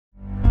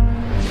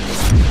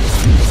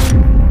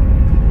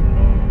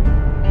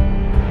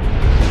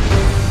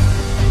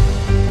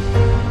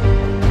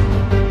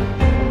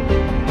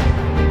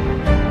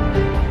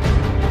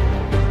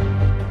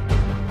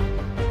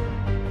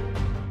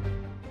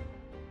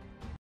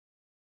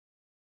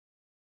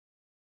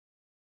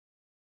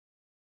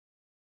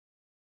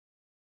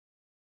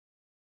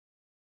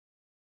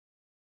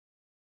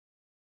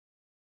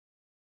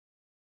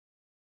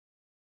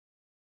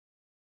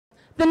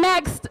the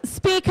next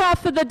speaker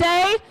for the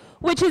day,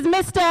 which is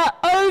Mr.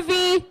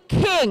 Ovi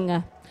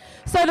King.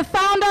 So the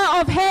founder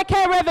of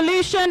Haircare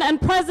Revolution and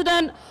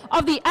president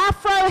of the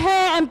Afro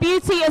Hair and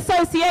Beauty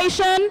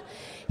Association.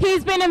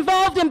 He's been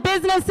involved in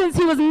business since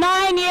he was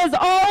 9 years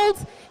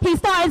old. He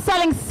started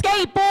selling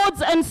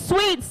skateboards and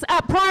sweets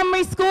at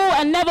primary school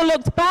and never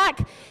looked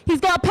back.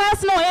 He's got a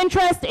personal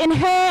interest in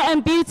hair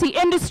and beauty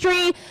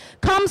industry,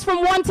 comes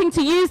from wanting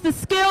to use the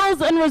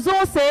skills and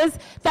resources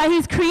that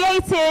he's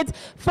created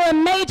for a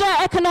major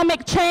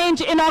economic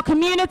change in our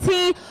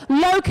community,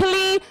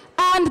 locally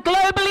and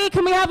globally.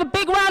 Can we have a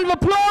big round of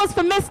applause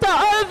for Mr.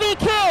 Ovi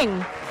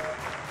King?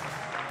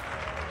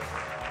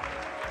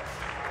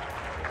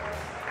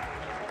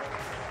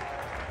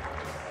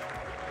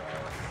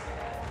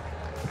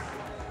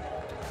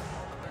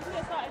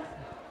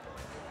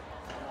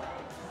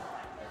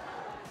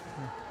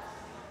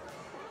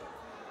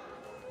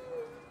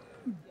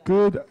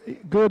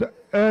 Good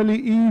early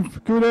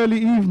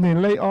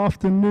evening, late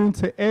afternoon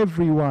to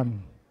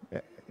everyone.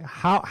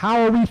 How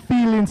are we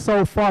feeling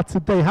so far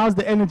today? How's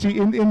the energy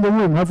in the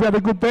room? Have we had a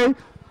good day?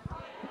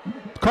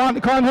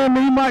 Can't hear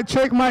me? Mic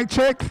check, mic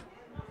check.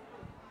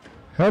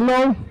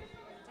 Hello?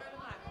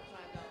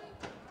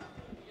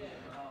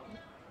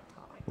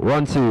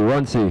 1 2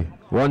 1 2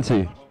 1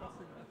 2.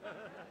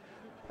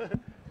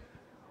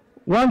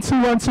 1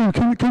 2 1 2.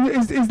 Can you,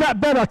 is that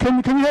better?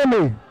 Can you hear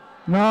me?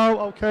 No.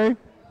 Okay.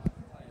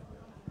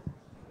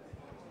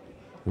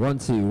 1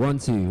 2 1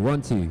 2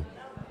 1 2.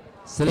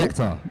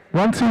 Selector.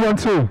 1 2 1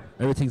 2.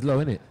 Everything's low,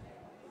 innit?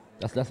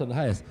 That's on the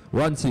highest.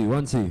 1 2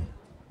 1 2.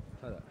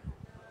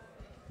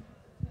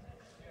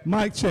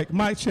 Mic check,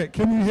 mic check.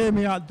 Can you hear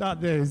me out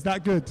there? Is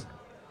that good?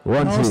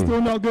 1 no, 2.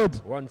 Still not good.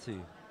 1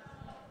 2.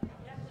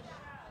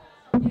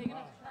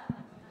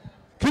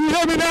 Can you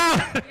hear me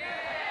now?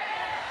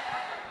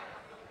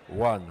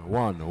 1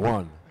 1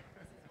 1.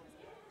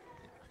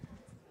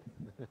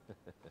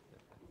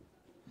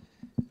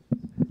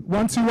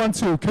 One, two, 1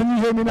 2. Can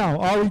you hear me now?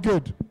 Are we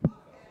good?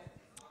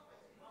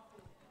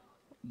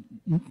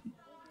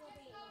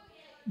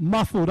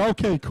 Muffled.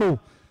 Okay, cool.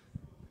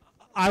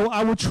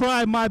 I will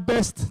try my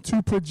best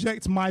to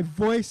project my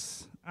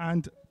voice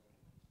and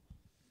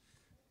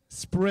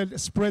spread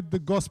the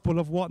gospel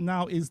of what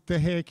now is the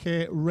hair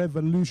care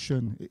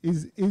revolution.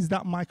 Is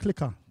that my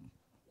clicker?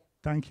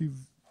 Thank you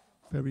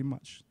very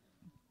much.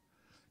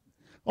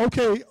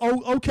 Okay,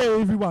 okay,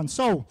 everyone.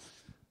 So.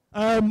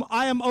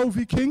 I am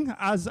Ovi King,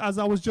 as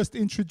I was just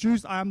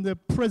introduced. I am the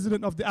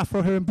president of the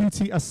Afro Hair and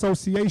Beauty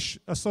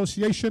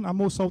Association.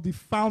 I'm also the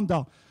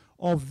founder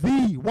of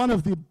one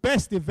of the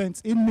best events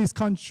in this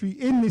country,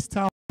 in this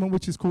town,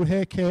 which is called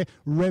Haircare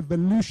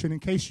Revolution. In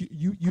case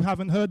you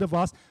haven't heard of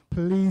us,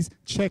 please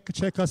check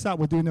us out.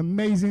 We're doing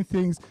amazing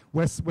things.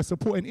 We're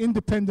supporting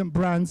independent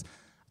brands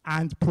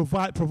and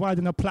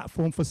providing a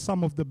platform for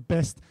some of the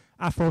best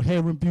Afro hair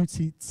and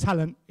beauty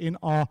talent in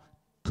our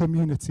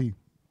community.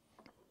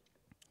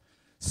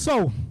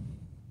 So,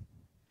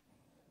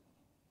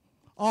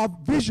 our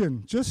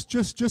vision,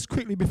 just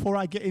quickly before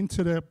I get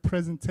into the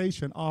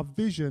presentation, our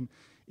vision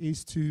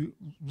is to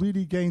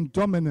really gain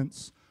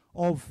dominance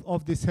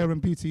of this hair and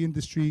beauty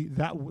industry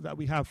that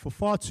we have. For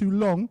far too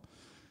long,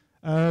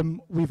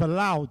 we've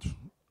allowed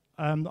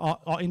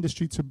our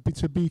industry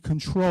to be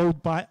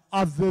controlled by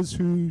others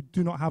who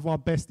do not have our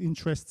best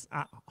interests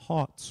at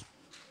heart.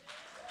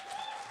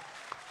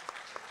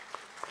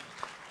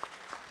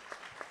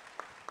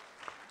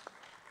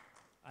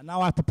 And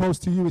now I propose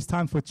to you, it's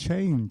time for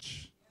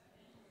change.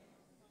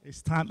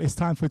 It's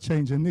time for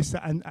change, and this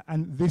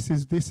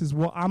is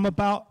what I'm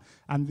about,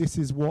 and this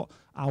is what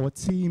our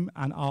team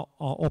and our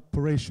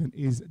operation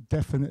is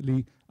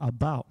definitely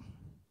about.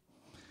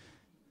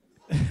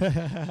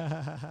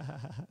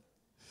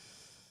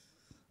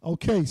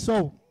 Okay,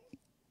 so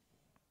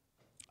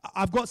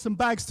I've got some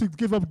bags to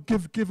give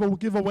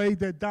away.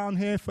 They're down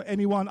here for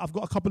anyone. I've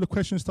got a couple of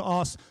questions to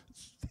ask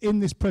in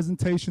this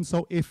presentation.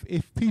 So if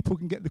people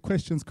can get the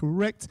questions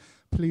correct,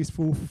 please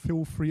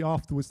feel free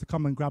afterwards to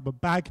come and grab a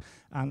bag,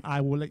 and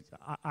I will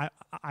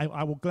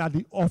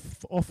gladly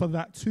offer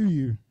that to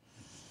you.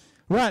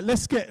 Right,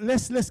 let's get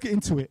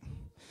into it.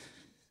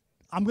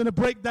 I'm going to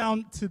break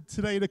down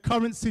today the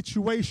current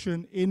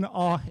situation in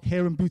our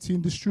hair and beauty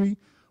industry,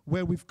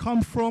 where we've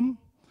come from,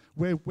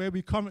 where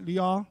we currently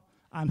are,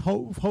 and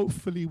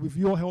hopefully with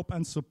your help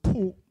and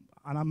support,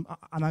 and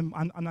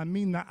I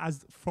mean that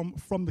as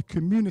from the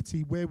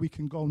community, where we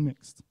can go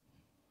next.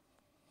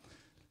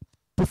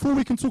 Before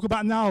we can talk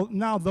about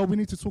now though, we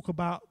need to talk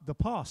about the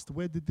past.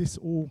 Where did this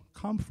all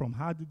come from?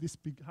 How did this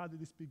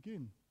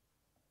begin?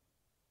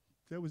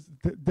 There was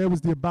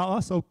the about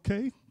us.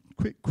 Okay,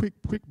 quick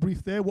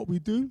brief there. What we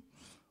do.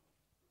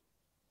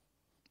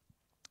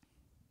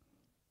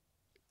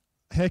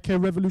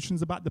 Haircare Revolution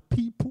is about the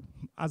people,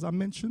 as I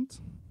mentioned.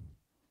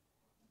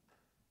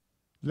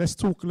 Let's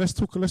talk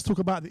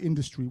about the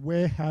industry.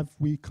 Where have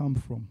we come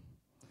from?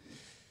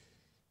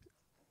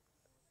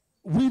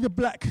 We the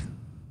black.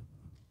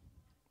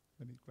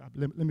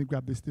 Let me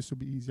grab this. This will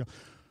be easier.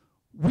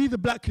 We the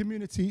black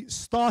community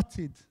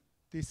started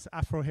this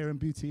Afro hair and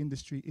beauty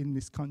industry in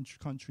this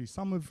country.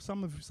 Some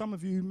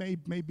of you may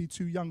be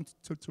too young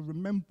to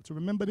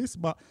remember this,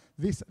 but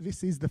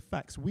this is the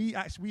facts. We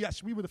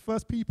were the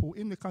first people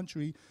in the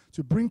country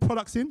to bring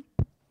products in,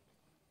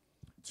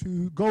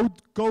 to go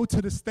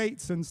to the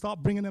States and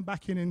start bringing them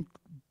back in and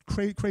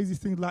crazy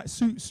things like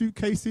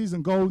suitcases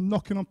and go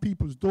knocking on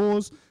people's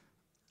doors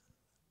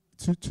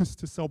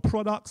to sell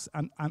products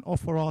and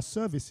offer our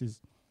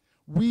services.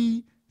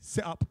 We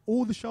set up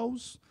all the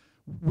shows.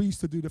 We used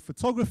to do the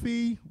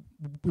photography.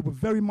 We were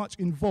very much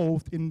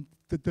involved in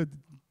the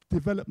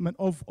development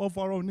of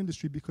our own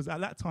industry, because at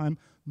that time,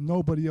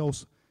 nobody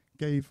else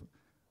gave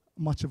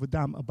much of a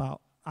damn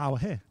about our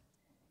hair.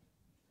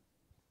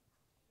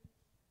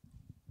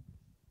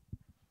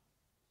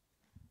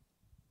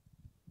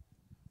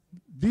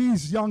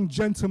 These young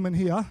gentlemen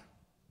here,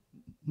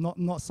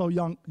 not so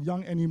young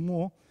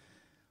anymore,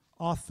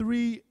 are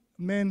three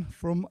men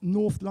from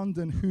North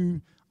London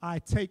who I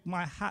take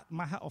my hat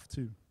off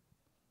to.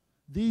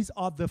 These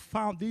are the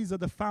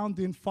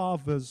founding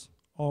fathers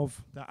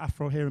of the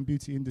Afro hair and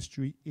beauty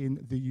industry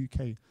in the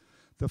UK.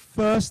 The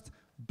first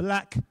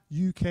black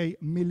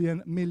UK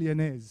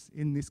millionaires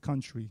in this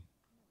country.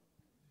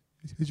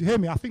 Did you hear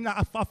me? I think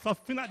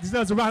that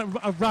deserves a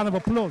round of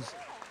applause.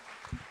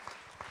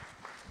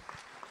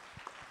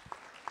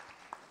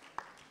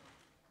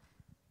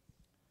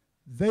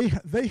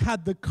 They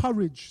had the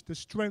courage, the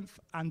strength,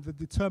 and the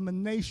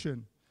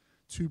determination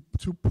to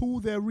pool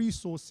their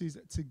resources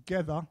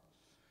together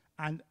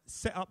and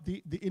set up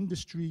the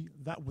industry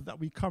that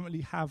we currently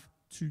have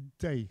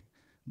today.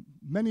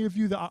 Many of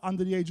you that are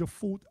under the age of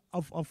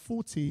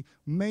 40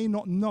 may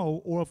not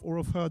know or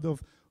have heard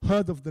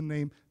of the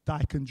name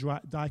Dyke &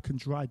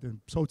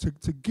 Dryden. So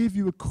to give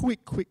you a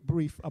quick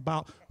brief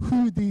about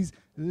who these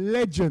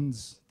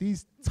legends,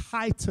 these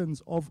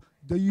titans of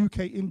the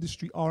UK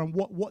industry are and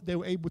what they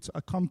were able to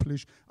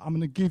accomplish, I'm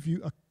going to give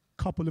you a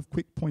couple of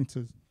quick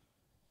pointers.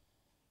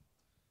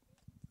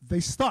 They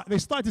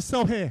started to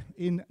sell hair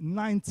in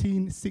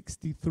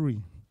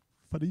 1963.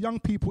 For the young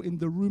people in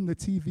the room, the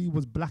TV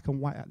was black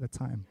and white at the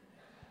time.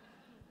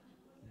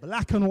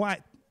 Black and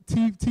white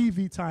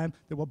TV time.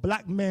 There were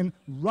black men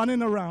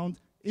running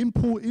around,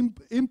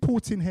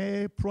 importing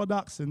hair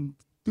products and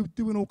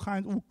doing all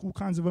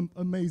kinds of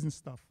amazing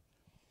stuff.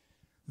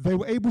 They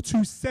were able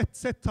to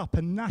set up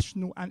a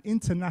national and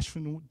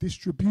international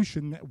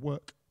distribution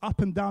network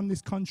up and down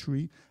this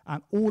country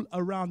and all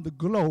around the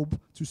globe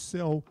to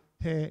sell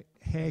hair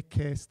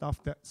care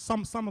stuff, that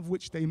some of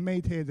which they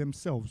made here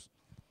themselves.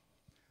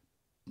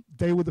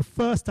 They were the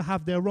first to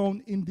have their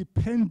own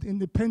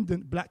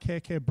independent black hair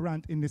care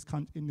brand in this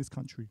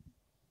country.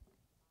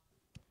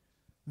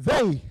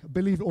 They,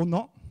 believe it or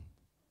not,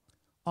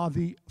 are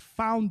the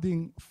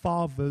founding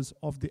fathers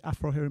of the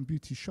Afro Hair and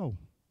Beauty show.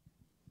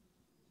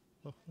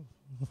 A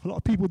lot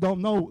of people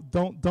don't know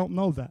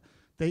that.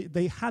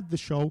 They had the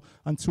show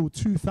until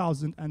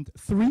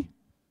 2003.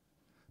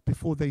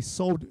 Before they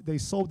sold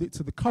it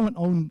to the current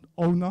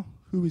owner,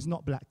 who is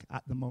not black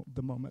at the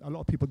moment. A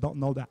lot of people don't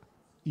know that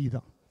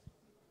either.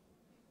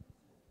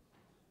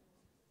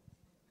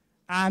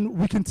 And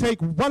we can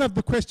take one of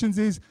the questions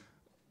is,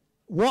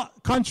 what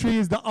country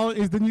is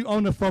the new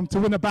owner from to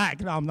win a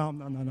bag? No.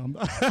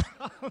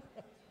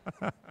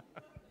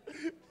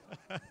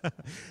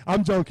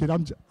 I'm joking.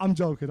 I'm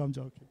joking.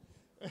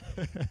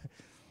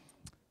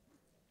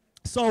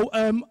 So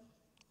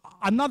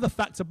another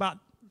fact about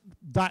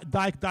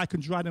Dyke &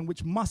 Dryden,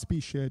 which must be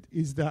shared,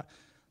 is that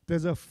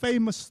there's a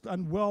famous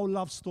and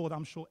well-loved store that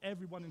I'm sure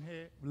everyone in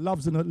here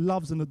loves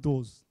and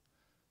adores.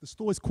 The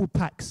store is called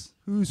Pax.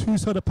 Who's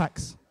heard of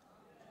Pax?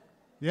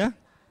 Yeah?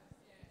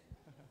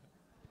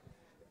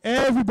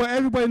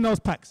 Everybody knows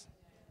Pax.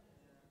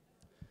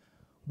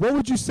 What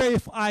would you say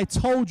if I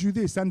told you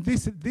this? And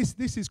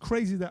this is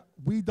crazy that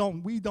we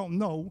don't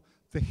know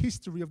the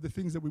history of the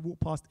things that we walk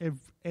past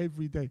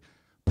every day.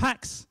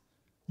 Pax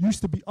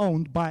used to be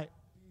owned by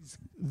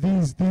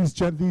these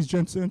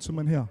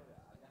gentlemen here.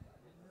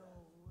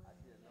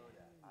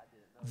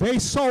 They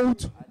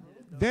sold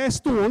their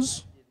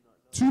stores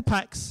to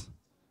Pax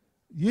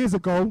years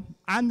ago,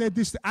 and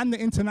the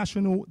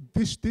international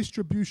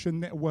distribution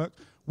network,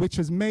 which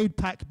has made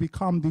Pax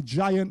become the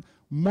giant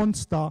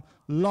monster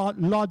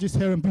largest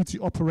hair and beauty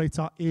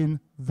operator in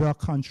the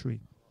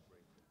country.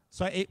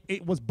 So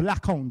it was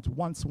black owned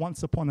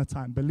once upon a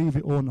time, believe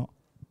it or not.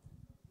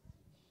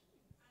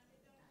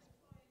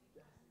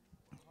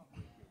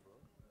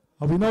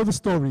 Oh, we know the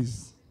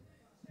stories.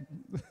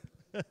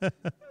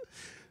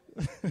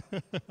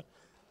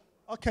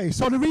 Okay,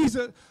 so the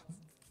reason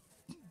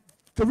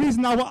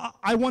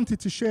I wanted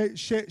to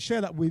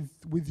share that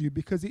with you,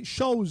 because it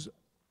shows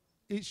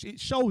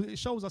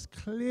us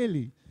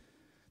clearly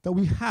that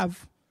we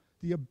have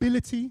the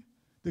ability,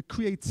 the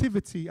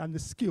creativity, and the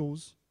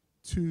skills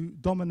to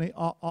dominate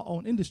our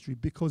own industry,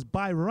 because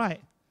by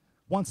right,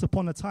 once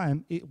upon a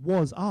time, it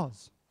was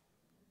ours.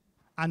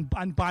 And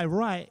by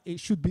right, it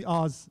should be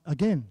ours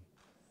again.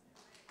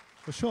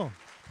 For sure.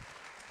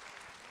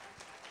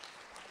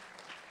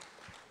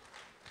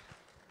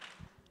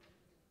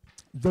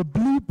 the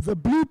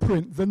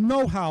blueprint, the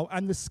know-how,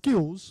 and the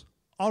skills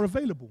are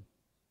available.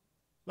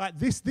 Like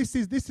this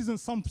isn't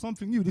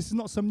something new. This is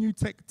not some new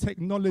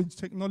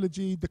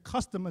technology. The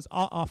customers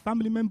are our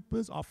family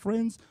members, our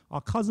friends,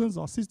 our cousins,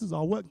 our sisters,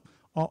 our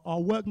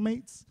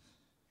workmates.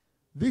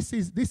 This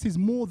is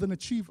more than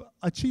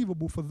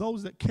achievable for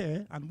those that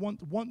care and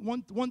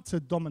want to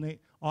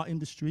dominate our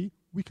industry.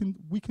 We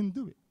can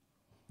do it.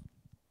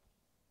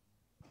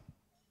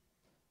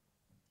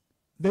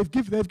 They've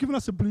given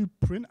us a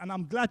blueprint, and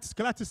I'm glad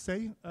to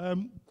say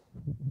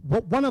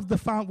one of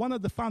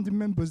the founding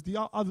members.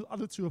 The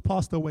other two have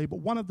passed away, but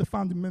one of the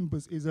founding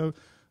members is a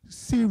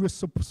serious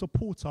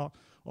supporter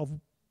of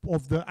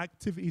the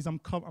activities I'm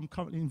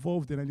currently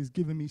involved in, and he's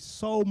given me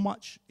so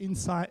much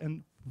insight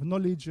and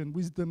knowledge and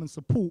wisdom and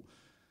support,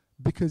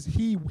 because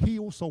he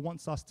also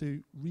wants us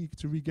to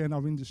regain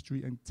our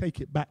industry and take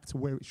it back to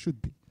where it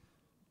should be.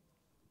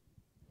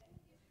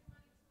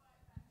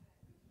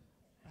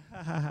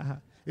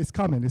 It's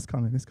coming.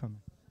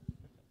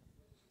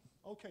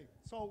 Okay,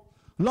 so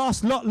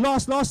last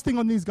thing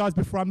on these guys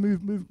before I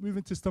move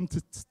into some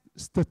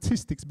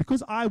statistics,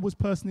 because I was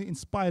personally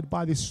inspired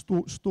by this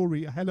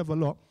story a hell of a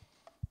lot.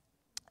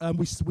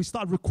 We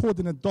started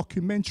recording a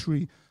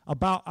documentary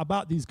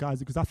about these guys,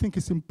 because I think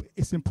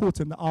it's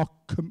important that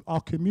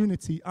our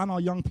community and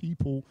our young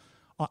people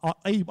are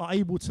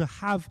able to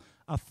have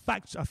a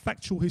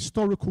factual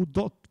historical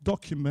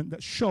document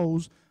that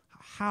shows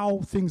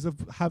how things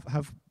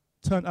have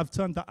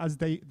turned out as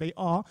they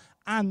are,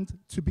 and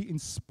to be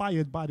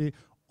inspired by the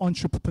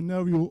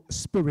entrepreneurial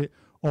spirit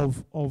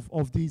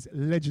of these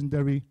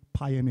legendary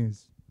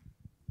pioneers.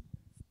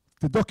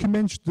 The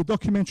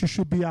documentary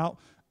should be out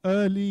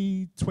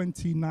early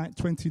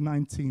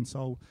 2019,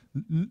 so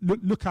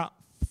look out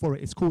for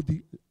it. It's called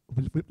The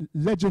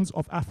Legends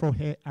of Afro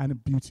Hair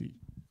and Beauty.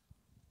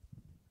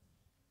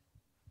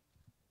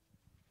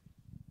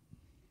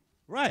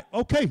 Right,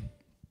 okay.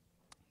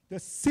 The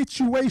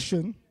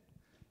situation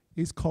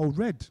is called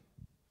red.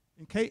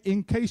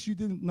 In case you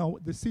didn't know,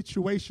 the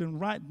situation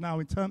right now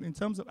in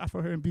terms of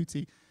Afro Hair and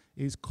Beauty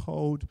is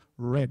called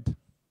red.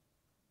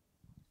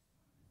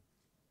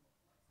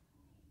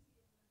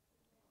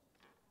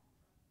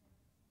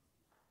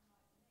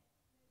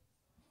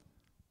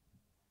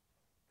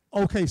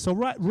 Okay, so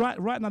right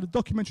now the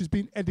documentary is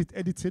being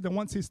edited, and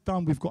once it's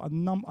done, we've got a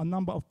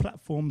number of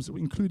platforms,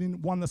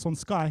 including one that's on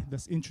Sky,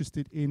 that's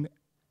interested in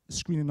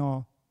screening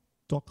our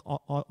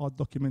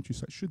documentary.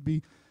 So it should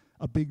be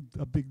a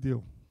big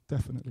deal,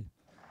 definitely.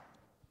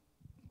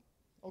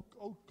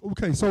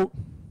 Okay, so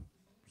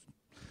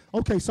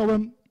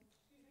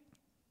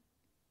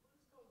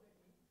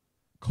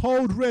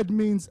code red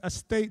means a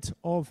state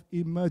of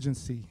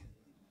emergency.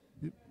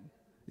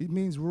 It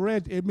means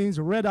red. It means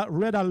red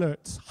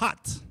alerts,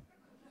 hot.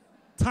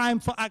 Time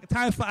for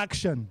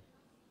action.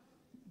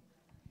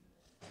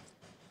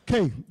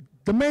 Okay,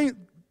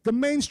 the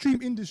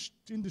mainstream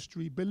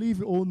industry, believe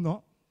it or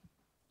not,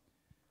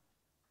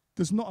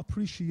 does not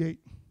appreciate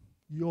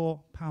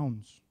your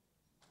pounds.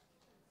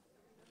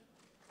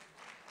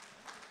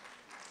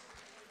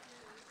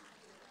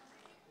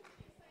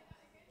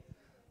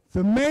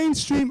 The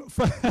mainstream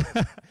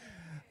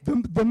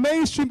the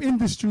mainstream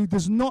industry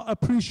does not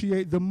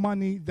appreciate the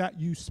money that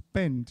you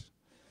spend.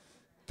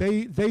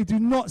 They do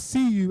not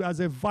see you as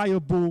a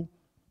viable,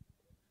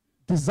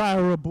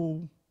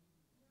 desirable,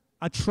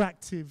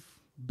 attractive,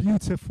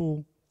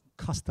 beautiful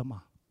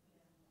customer.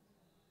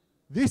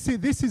 This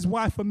is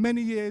why for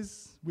many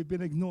years we've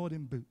been ignored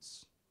in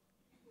Boots.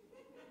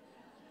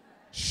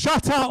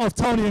 Shut out of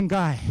Tony and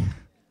Guy.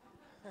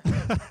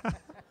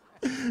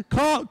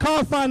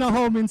 Can't find a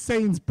home in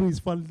Sainsbury's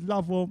for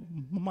love or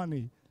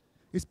money.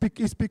 It's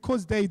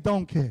because they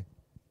don't care.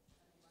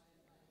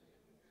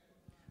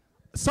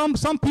 Some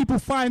people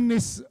find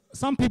this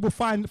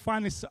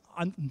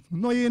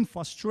annoying,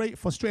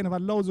 frustrating. I've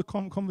had loads of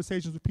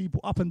conversations with people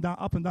up and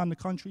down the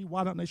country.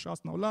 Why don't they show us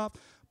no love?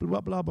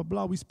 Blah blah blah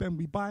blah. We spend,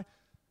 we buy.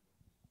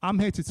 I'm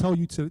here to tell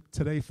you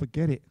today,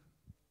 forget it.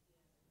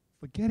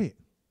 Forget it.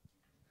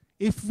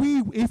 If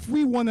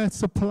we want to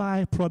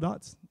supply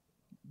products,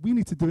 we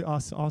need to do it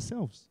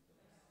ourselves.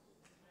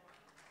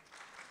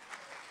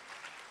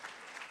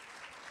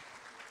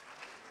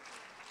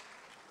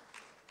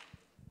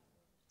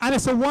 And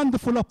it's a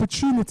wonderful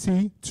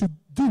opportunity to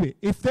do it.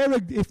 If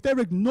they're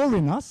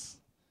ignoring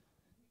us,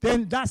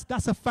 then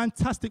that's a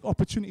fantastic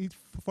opportunity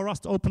for us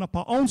to open up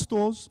our own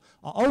stores,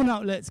 our own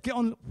outlets, get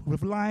on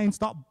with lines,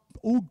 start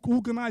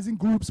organizing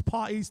groups,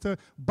 parties to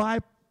buy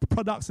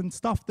products and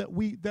stuff that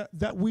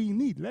we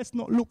need. Let's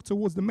not look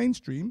towards the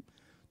mainstream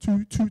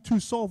to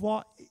solve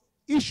our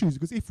issues,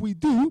 because if we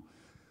do,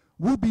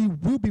 we'll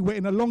be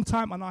waiting a long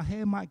time and our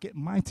hair might get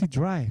mighty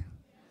dry.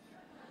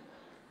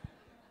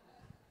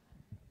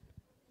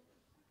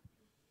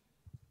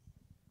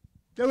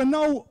 There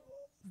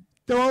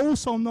are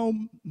also no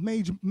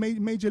major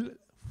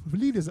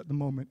leaders at the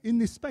moment in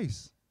this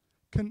space.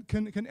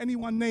 Can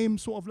anyone name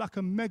sort of like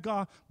a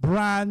mega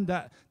brand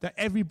that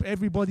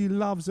everybody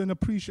loves and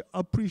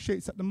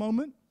appreciates at the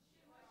moment?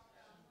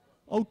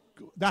 Oh,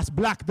 that's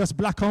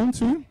black owned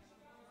too.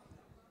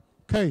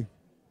 Okay.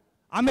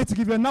 I'm here to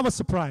give you another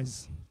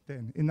surprise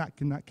then, in that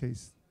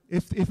case.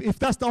 If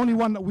that's the only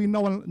one that we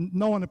know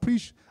and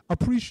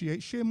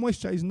appreciate, Sheer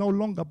Moisture is no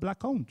longer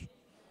black owned.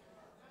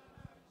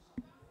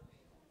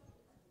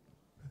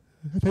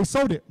 They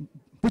sold it,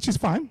 which is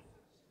fine.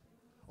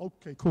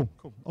 Okay, cool.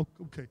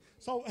 Okay.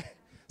 So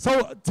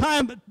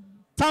time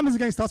is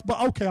against us,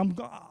 but okay, I'm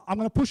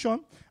gonna push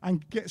on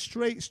and get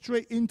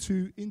straight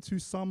into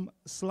some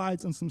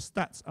slides and some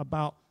stats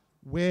about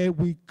where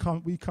we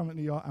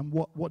currently are and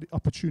what the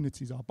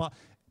opportunities are. But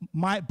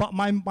my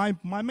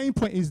main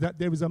point is that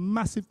there is a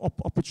massive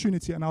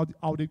opportunity, and I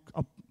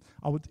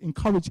would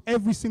encourage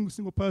every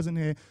single person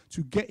here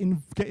to get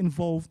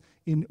involved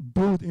in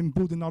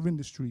building our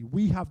industry.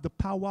 We have the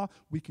power.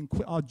 We can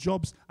quit our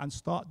jobs and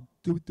start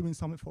doing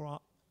something for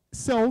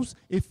ourselves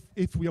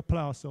if we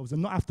apply ourselves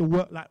and not have to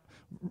work like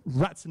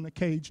rats in a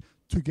cage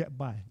to get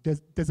by.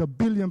 There's a £1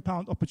 billion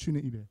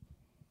opportunity there.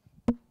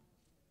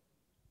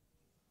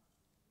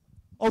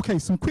 Okay,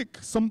 some quick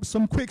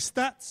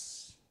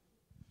stats.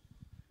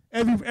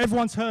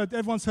 Everyone's heard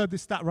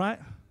this stat, right?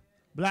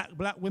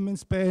 Black women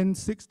spend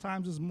 6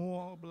 times as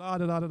more, blah,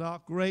 da, da, da, da.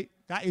 Great.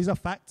 That is a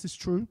fact. It's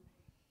true.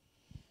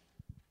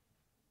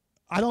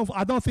 I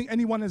don't think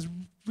anyone has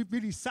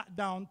really sat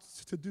down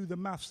to do the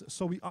maths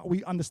so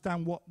we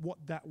understand what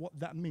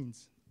that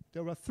means.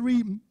 There are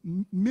 3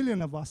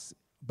 million of us,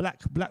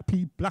 black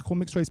or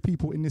mixed race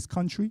people in this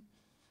country.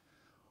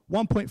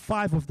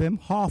 1.5 of them,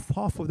 half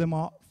of them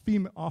are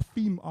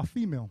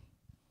female.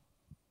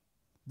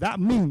 That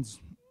means,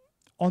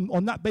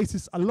 on that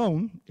basis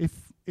alone,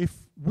 if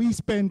we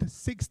spend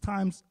 6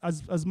 times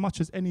as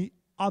much as any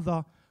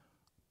other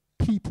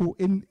people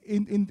in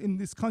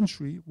this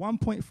country,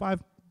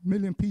 1.5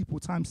 million people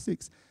times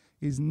 6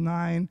 is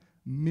 9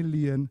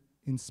 million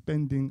in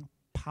spending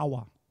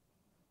power.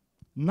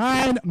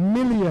 9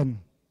 million.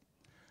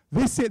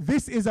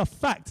 This is a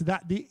fact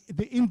that the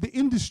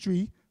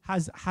industry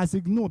has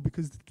ignored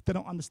because they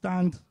don't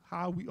understand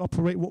how we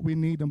operate, what we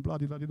need, and blah,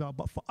 blah, blah, blah.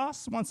 But for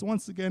us,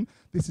 once again,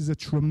 this is a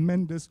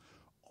tremendous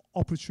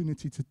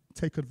opportunity to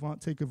take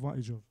advantage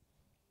of.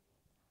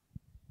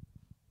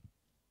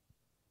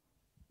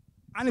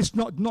 And it's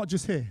not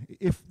just here.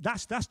 If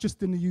that's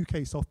just in the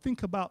UK. So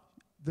think about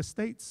the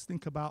States,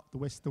 think about the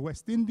West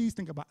Indies,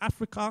 think about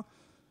Africa.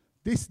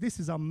 This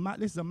is a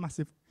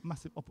massive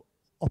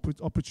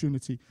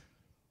opportunity.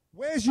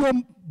 Where's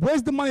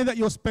the money that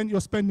you're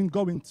spending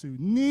going to?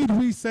 Need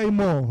we say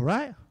more,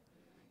 right?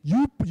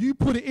 You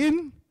put it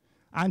in,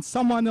 and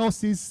someone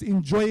else is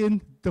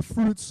enjoying the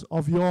fruits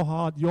of your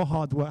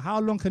hard work.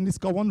 How long can this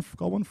go on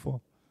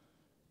for?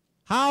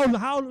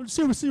 How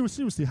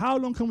seriously? How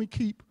long can we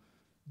keep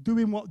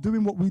doing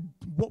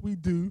what we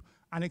do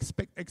and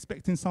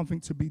expecting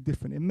something to be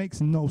different? It makes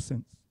no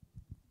sense.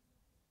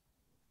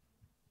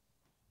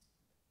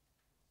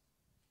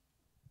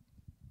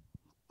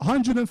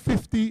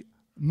 $150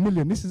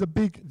 million. This is a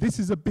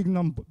big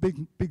number.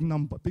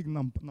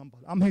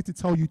 I'm here to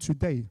tell you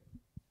today.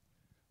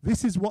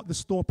 This is what the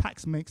store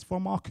Pax makes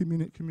from our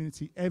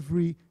community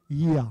every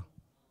year.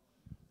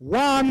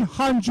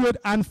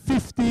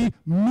 £150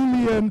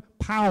 million.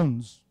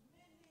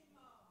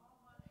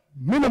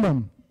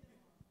 Minimum.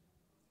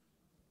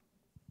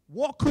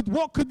 What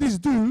could this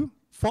do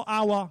for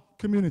our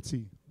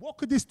community? What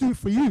could this do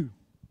for you?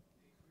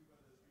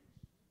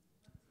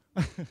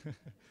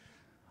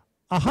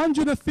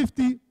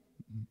 £150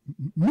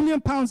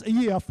 million a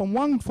year from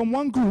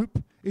one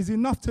group is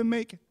enough to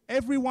make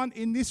everyone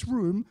in this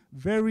room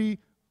very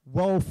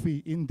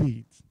wealthy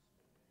indeed.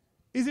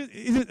 Is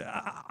it?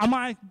 Am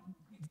I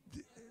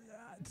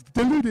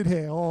deluded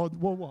here, or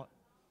what?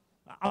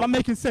 Am I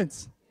making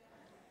sense?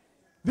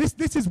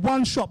 This is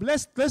one shop.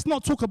 Let's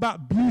not talk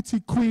about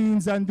beauty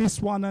queens and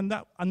this one and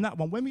that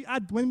one. When we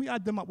add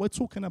them up, we're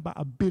talking about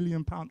 £1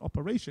 billion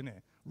operation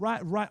here,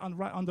 right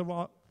under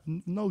our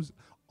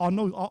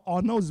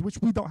noses, which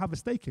we don't have a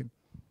stake in.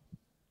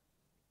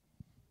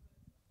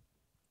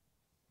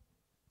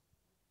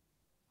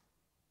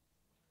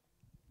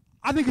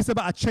 I think it's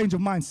about a change of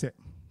mindset.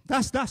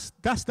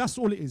 That's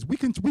all it is. We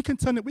can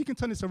turn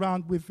this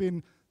around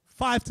within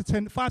 5 to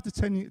 10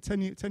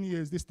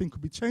 years. This thing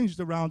could be changed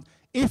around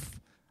if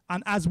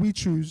and as we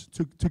choose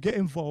to get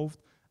involved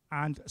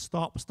and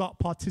start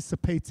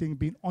participating,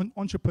 being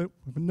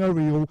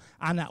entrepreneurial,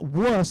 and at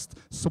worst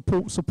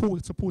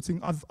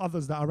supporting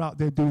others that are out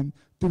there doing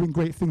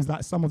great things,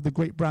 like some of the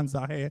great brands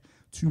that are here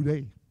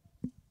today.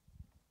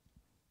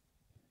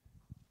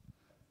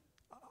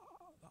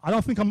 I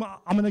don't think I'm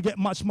going to get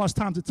much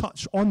time to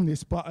touch on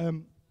this, but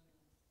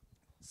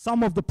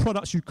some of the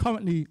products you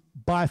currently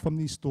buy from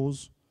these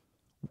stores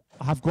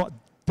have got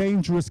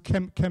dangerous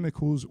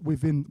chemicals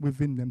within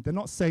them. They're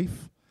not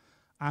safe,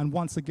 and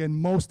once again,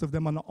 most of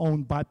them are not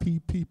owned by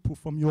people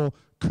from your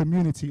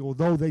community,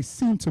 although they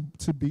seem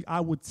to be.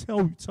 I would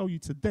tell you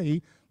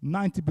today,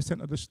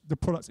 90% of the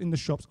products in the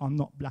shops are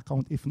not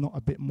black-owned, if not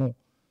a bit more.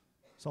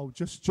 So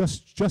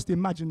just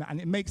imagine that,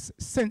 and it makes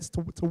sense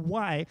to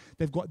why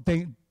they've got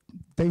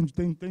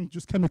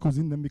dangerous chemicals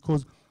in them,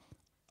 because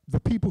the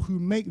people who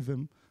make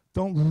them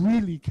don't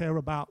really care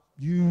about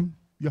you,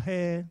 your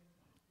hair,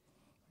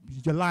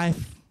 your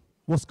life,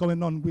 what's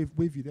going on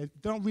with you. They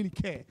don't really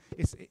care.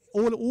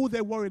 All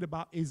they're worried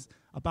about is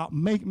about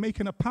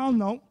making a pound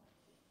note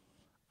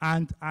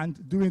and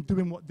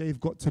doing what they've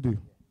got to do.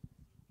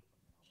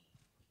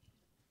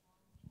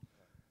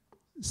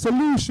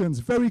 Solutions,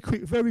 very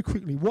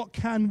quickly. What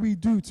can we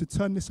do to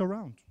turn this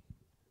around?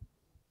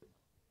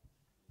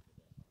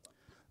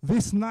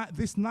 This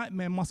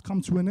nightmare must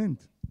come to an end.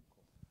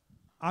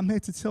 I'm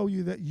here to tell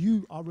you that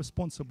you are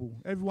responsible.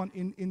 Everyone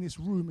in this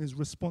room is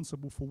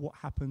responsible for what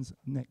happens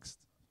next.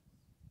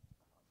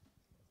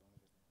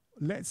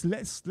 Let's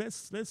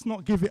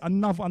not give it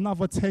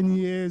another 10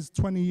 years,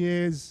 20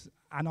 years,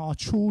 and our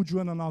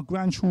children and our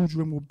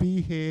grandchildren will be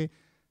here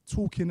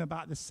talking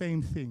about the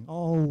same thing.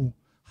 Oh,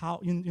 how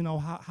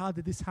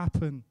did this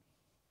happen?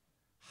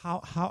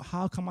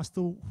 How come I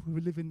still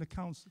live in the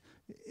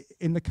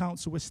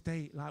council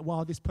estate? Like,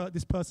 wow, this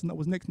person that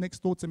was next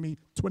door to me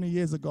 20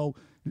 years ago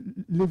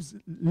lives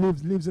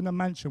in a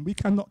mansion. We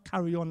cannot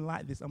carry on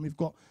like this, and we've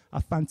got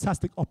a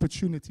fantastic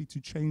opportunity to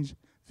change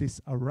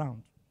this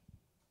around.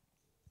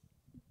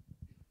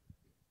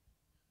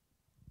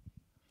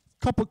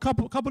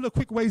 Couple of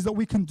quick ways that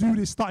we can do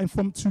this starting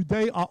from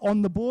today are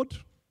on the board.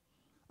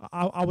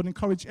 I would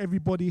encourage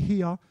everybody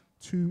here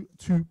to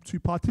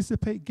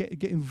participate,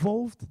 get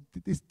involved.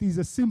 These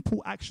are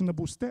simple,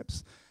 actionable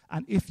steps.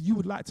 And if you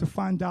would like to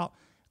find out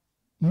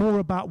more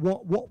about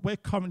what we're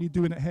currently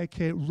doing at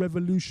Haircare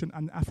Revolution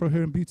and Afro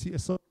Hair and Beauty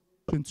Association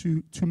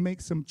to make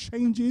some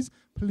changes,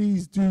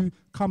 please do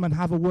come and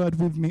have a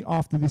word with me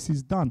after this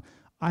is done.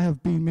 I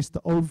have been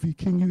Mr. Ovi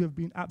King. You have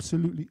been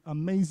absolutely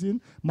amazing.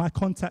 I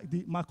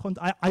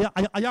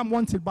am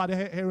wanted by the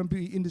hair and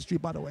beauty industry,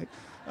 by the way.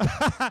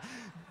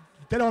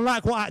 They don't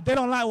like what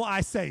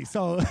I say.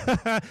 So,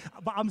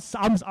 but I'm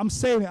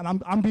saying it,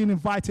 and I'm being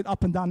invited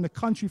up and down the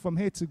country from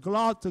here to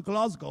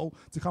Glasgow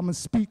to come and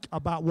speak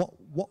about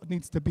what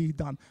needs to be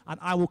done. And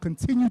I will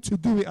continue to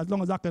do it as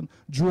long as I can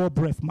draw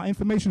breath. My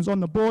information is on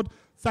the board.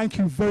 Thank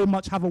you very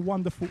much. Have a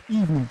wonderful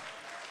evening.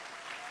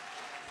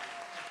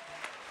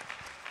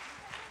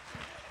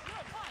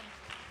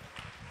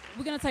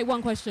 We're going to take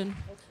one question,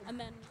 and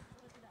then...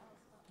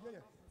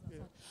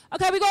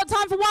 Okay, we got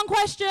time for one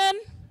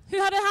question. Who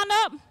had a hand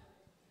up?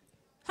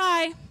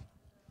 Hi. I'm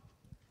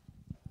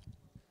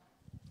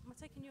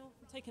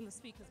taking the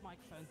speaker's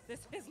microphone.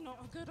 This is not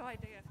a good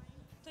idea.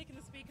 I'm taking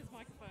the speaker's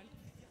microphone.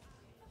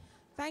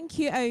 Thank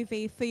you,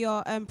 Ovi, for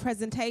your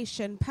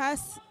presentation.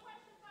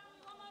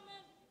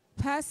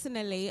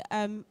 Personally,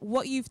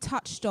 what you've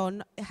touched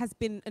on has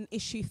been an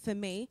issue for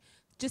me.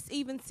 Just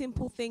even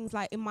simple things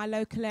like in my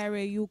local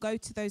area, you'll go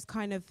to those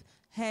kind of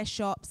hair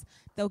shops,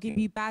 they'll give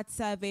you bad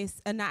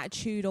service, an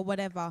attitude or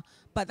whatever.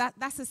 But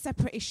that's a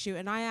separate issue,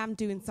 and I am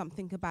doing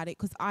something about it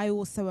because I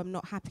also am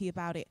not happy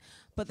about it.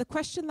 But the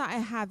question that I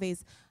have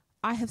is,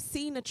 I have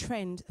seen a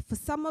trend for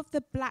some of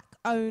the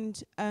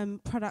black-owned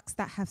products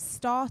that have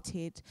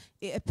started.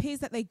 It appears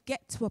that they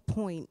get to a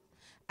point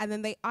and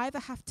then they either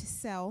have to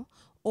sell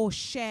or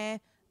share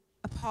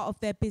a part of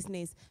their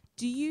business.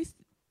 Do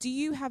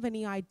you have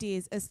any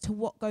ideas as to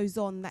what goes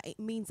on that it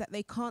means that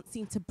they can't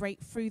seem to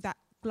break through that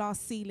glass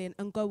ceiling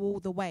and go all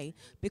the way?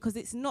 Because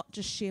it's not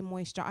just Sheer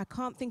Moisture. I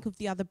can't think of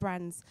the other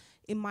brands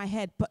in my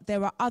head, but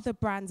there are other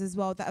brands as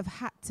well that have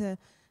had to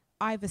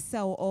either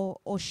sell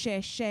or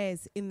share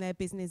shares in their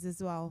business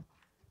as well.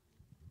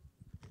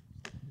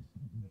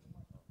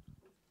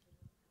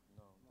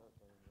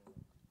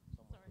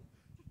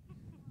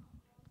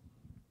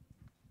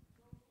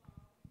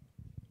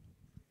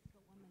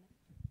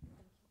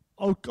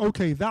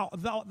 Okay, that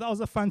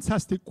was a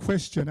fantastic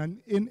question, and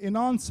in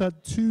answer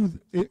to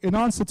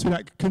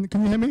that, can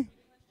you hear me?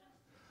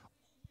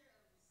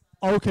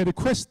 Okay, the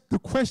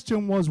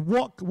question was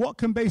what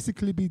can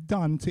basically be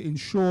done to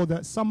ensure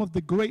that some of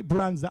the great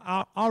brands that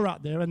are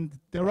out there, and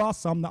there are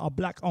some that are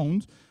black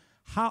owned,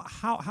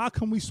 how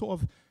can we sort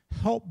of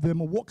help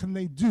them, or what can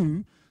they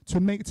do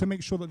to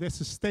make sure that they're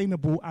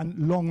sustainable and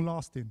long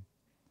lasting?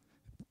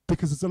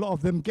 Because there's a lot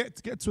of them get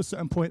to a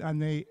certain point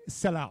and they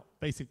sell out,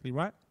 basically,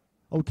 right?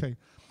 Okay,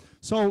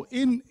 so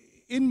in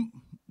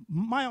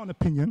my own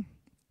opinion,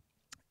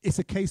 it's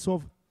a case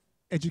of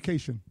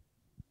education.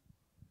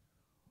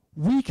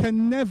 We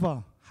can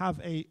never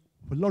have a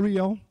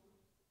L'Oreal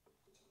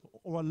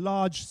or a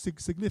large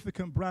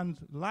significant brand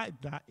like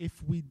that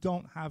if we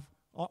don't have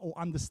or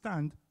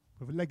understand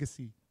with a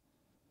legacy.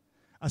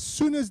 As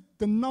soon as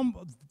the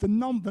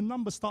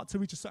numbers start to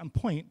reach a certain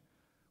point,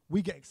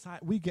 we get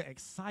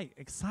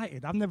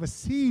excited. I've never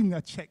seen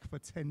a check for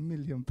 £10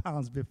 million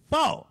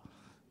before.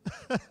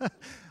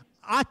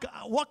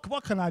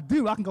 What can I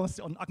do? I can go and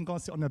sit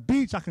on the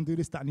beach. I can do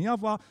this, that, and the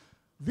other.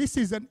 This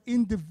is an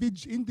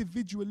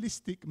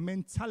individualistic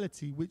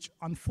mentality, which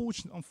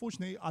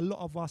unfortunately a lot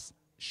of us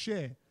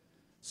share.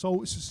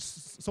 So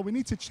we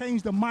need to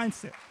change the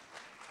mindset.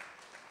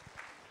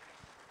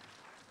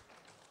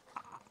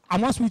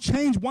 And once we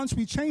change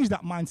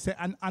that mindset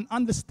and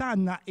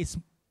understand that it's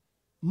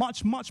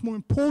much more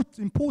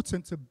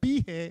important to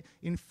be here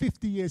in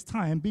 50 years'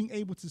 time, being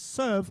able to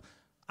serve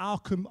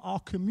our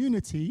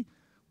community,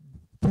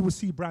 we will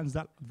see brands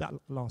that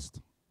last.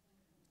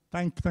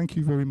 Thank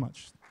you very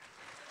much.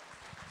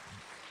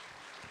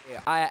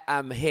 I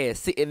am here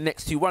sitting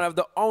next to one of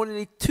the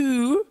only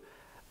two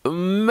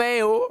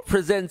male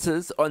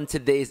presenters on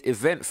today's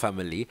event,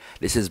 family.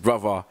 This is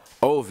brother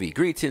Ovi.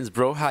 Greetings,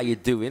 bro. How you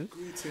doing?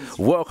 Greetings.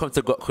 Welcome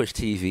to Got Kush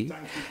TV.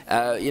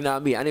 You know what I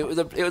mean? And it was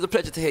a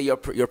pleasure to hear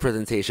your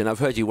presentation. I've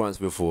heard you once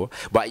before,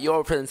 but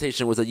your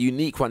presentation was a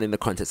unique one in the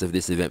context of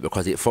this event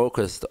because it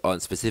focused on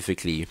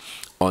specifically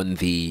on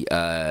the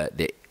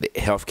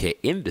healthcare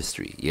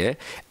industry, yeah,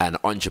 and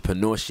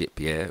entrepreneurship,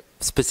 yeah,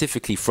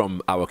 specifically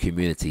from our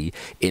community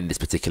in this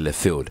particular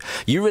field.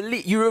 You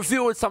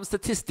revealed some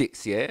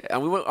statistics, yeah,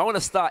 and I want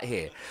to start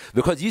here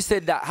because you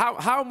said that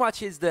how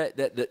much is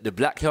the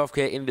black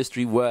healthcare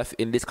industry worth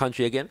in this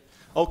country again?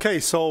 Okay,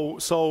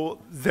 so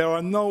there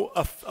are no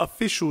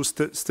official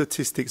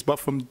statistics, but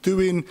from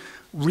doing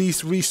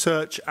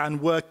research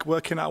and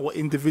working out what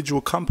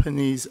individual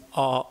companies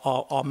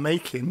are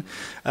making,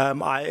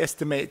 I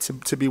estimate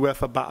it to be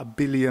worth about £1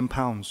 billion.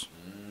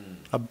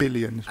 £1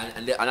 billion.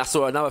 And I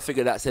saw another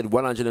figure that said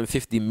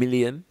 150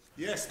 million.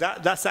 Yes,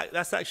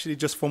 that's actually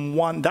just from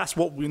one. That's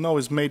what we know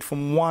is made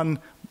from one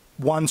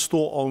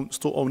store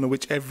owner,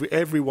 which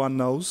everyone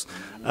knows,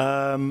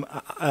 and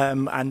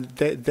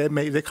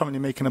they're currently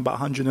making about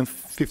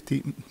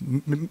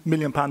 £150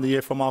 million a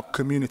year from our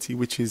community,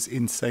 which is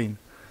insane.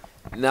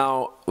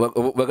 Now, we're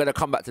going to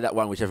come back to that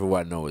one, which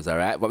everyone knows, all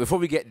right? But before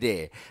we get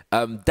there,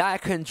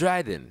 Dyke and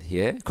Dryden,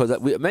 yeah? Because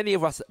many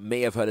of us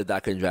may have heard of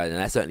Dyke and Dryden,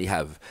 I certainly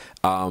have,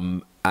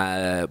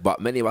 but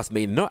many of us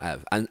may not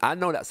have. And I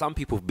know that some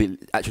people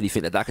actually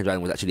think that Dyke and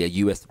Dryden was actually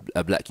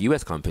a black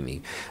US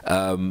company.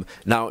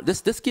 Now,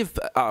 let's give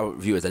our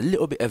viewers a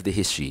little bit of the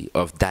history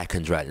of Dyke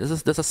and Dryden.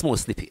 There's a small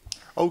snippet.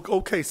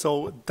 Okay,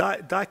 so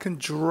Dyke and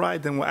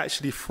Dryden were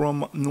actually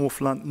from North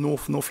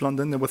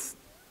London. There were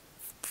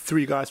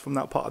three guys from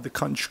that part of the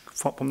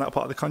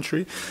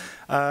country.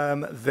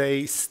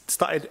 They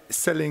started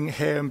selling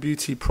hair and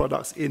beauty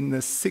products in the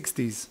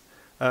 60s,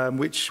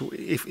 which,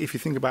 if you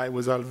think about it,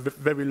 was a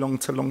very long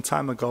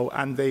time ago.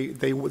 And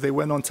they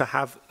went on to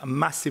have a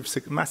massive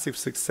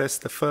success.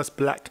 The first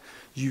black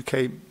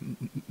UK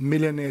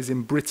millionaires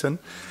in Britain.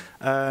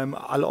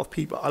 A lot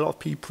of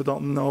people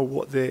don't know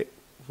what their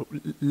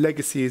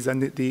legacy is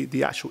and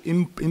the actual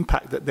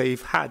impact that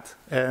they've had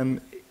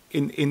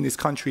in this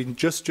country,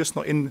 just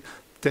not in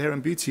the hair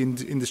and beauty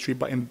industry,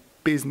 but in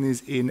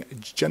business in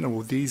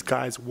general. These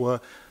guys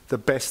were the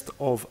best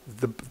of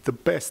the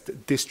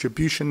best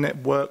distribution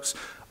networks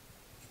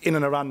in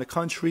and around the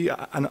country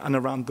and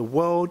around the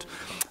world.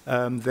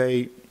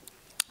 They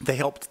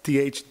helped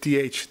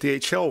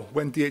DHL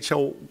when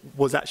DHL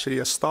was actually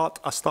a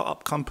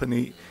startup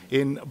company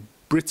in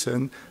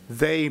Britain.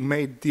 They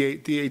made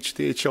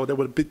DHL. They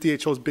were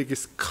DHL's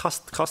biggest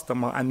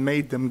customer and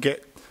made them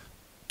get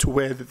to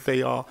where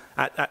they are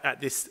at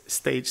this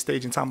stage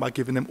in time by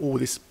giving them all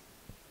this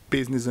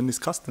business and this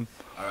custom.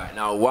 All right,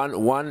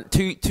 now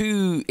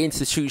two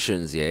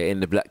institutions, yeah, in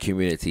the black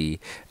community.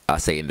 I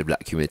say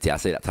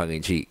that tongue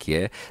in cheek,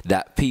 yeah,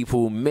 that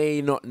people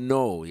may not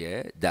know,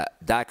 yeah, that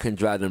Dyke and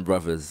Dryden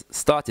brothers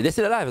started. They're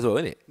still alive as well,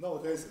 isn't it? No,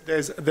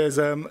 there's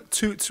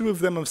two of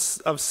them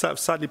have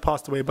sadly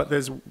passed away, but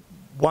there's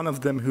one of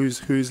them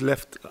who's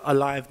left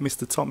alive,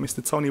 Mr.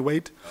 Tony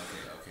Wade.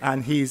 Okay.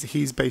 And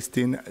he's based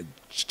in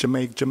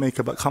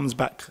Jamaica, but comes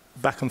back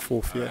and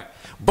forth, yeah.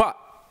 But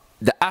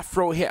the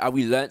Afro Hair,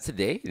 we learned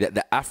today that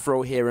the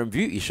Afro Hair and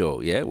Beauty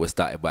Show, yeah, was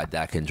started by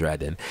Dyke and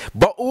Dryden.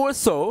 But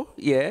also,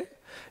 yeah,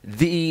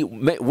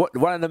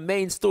 one of the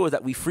main stores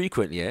that we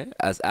frequent, yeah,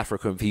 as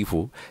African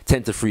people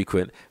tend to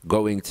frequent,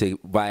 going to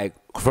buy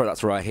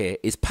products for our hair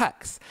is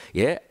Pax,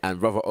 yeah. And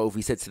Brother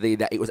Ovi said today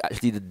that it was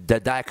actually the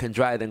Dyke and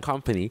Dryden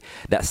company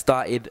that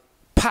started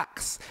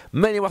Pax.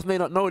 Many of us may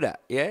not know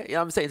that, yeah? You know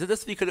what I'm saying? So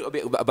let's speak a little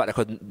bit about that,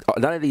 because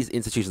none of these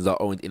institutions are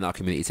owned in our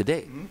community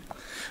today. Mm-hmm.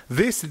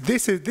 This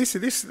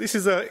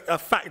is a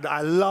fact that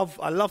I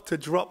love to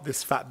drop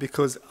this fact,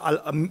 because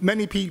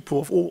many people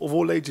of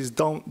all ages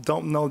don't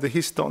know the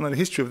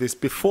history of this.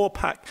 Before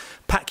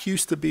Pac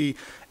used to be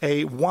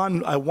a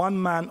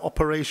one-man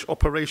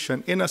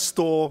operation in a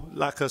store,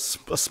 like a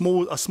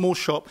small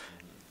shop,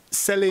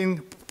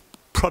 selling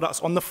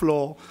products on the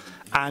floor,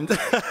 and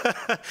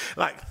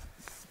like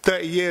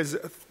 30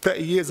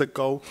 years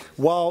ago,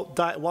 while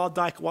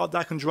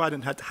Dyke and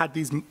Dryden had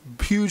these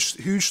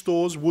huge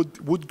stores,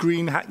 Wood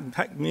Green,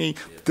 Hackney,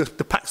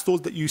 the Pack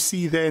stores that you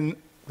see then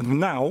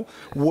now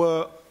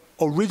were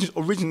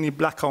originally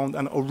black owned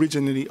and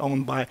originally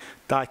owned by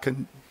Dyke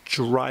and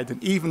Dryden.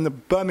 Even the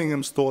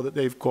Birmingham store that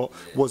they've got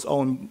was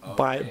owned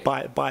by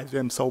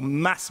them. So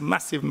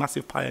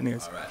massive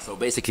pioneers. All right. So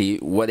basically,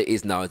 what it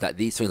is now is that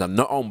these things are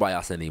not owned by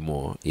us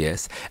anymore.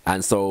 Yes.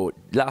 And so,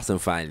 last and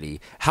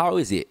finally, how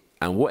is it?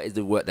 And what is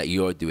the work that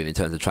you're doing in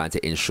terms of trying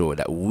to ensure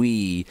that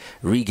we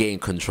regain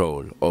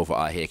control over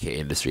our haircare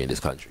industry in this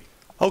country?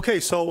 Okay,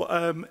 so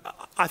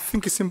I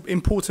think it's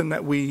important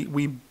that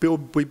we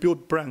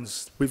build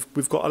brands.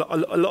 We've got a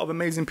lot of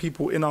amazing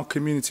people in our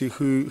community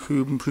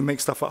who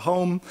make stuff at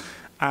home,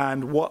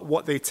 And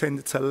what they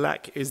tend to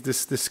lack is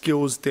the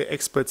skills, the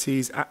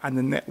expertise, and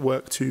the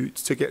network to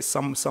get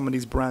some of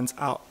these brands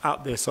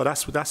out there. So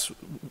that's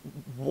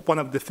one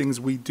of the things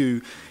we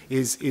do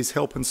is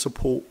help and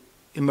support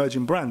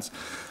emerging brands.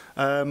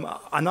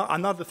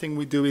 Another thing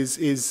we do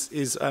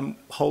is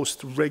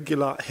host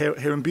regular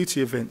hair and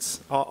beauty events.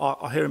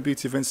 Our hair and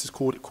beauty events is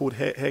called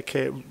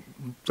Haircare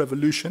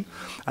Revolution,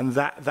 and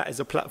that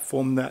is a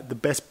platform that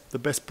the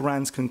best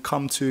brands can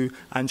come to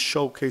and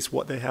showcase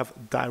what they have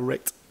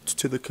direct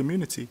to the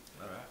community.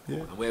 All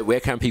right. Yeah. Where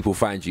can people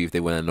find you if they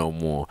want to know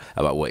more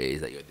about what it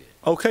is that you're doing?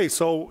 Okay,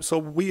 so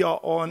we're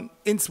on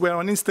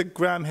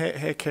Instagram,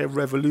 Haircare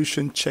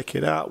Revolution. Check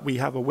it out. We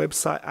have a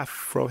website,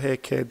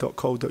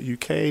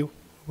 afrohaircare.co.uk.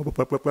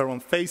 We're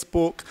on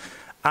Facebook,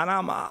 and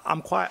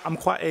I'm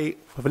quite a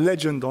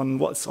legend on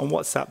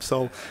WhatsApp.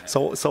 So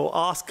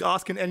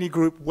ask in any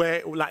group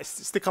where, like,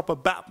 stick up a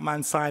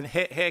Batman sign,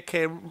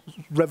 Haircare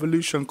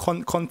Revolution.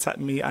 Contact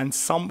me, and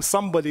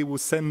somebody will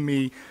send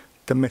me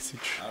the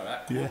message. All right.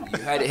 Yeah. You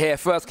heard it here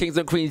first, kings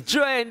and queens.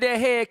 Join the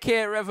hair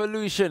care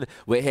revolution.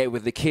 We're here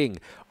with the king,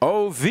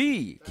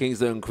 Ovi,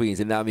 kings and queens.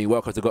 And now,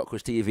 welcome to Got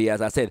Kush TV.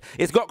 As I said,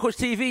 it's Got Kush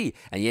TV,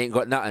 and you ain't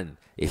got nothing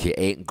if you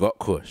ain't got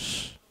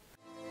Kush.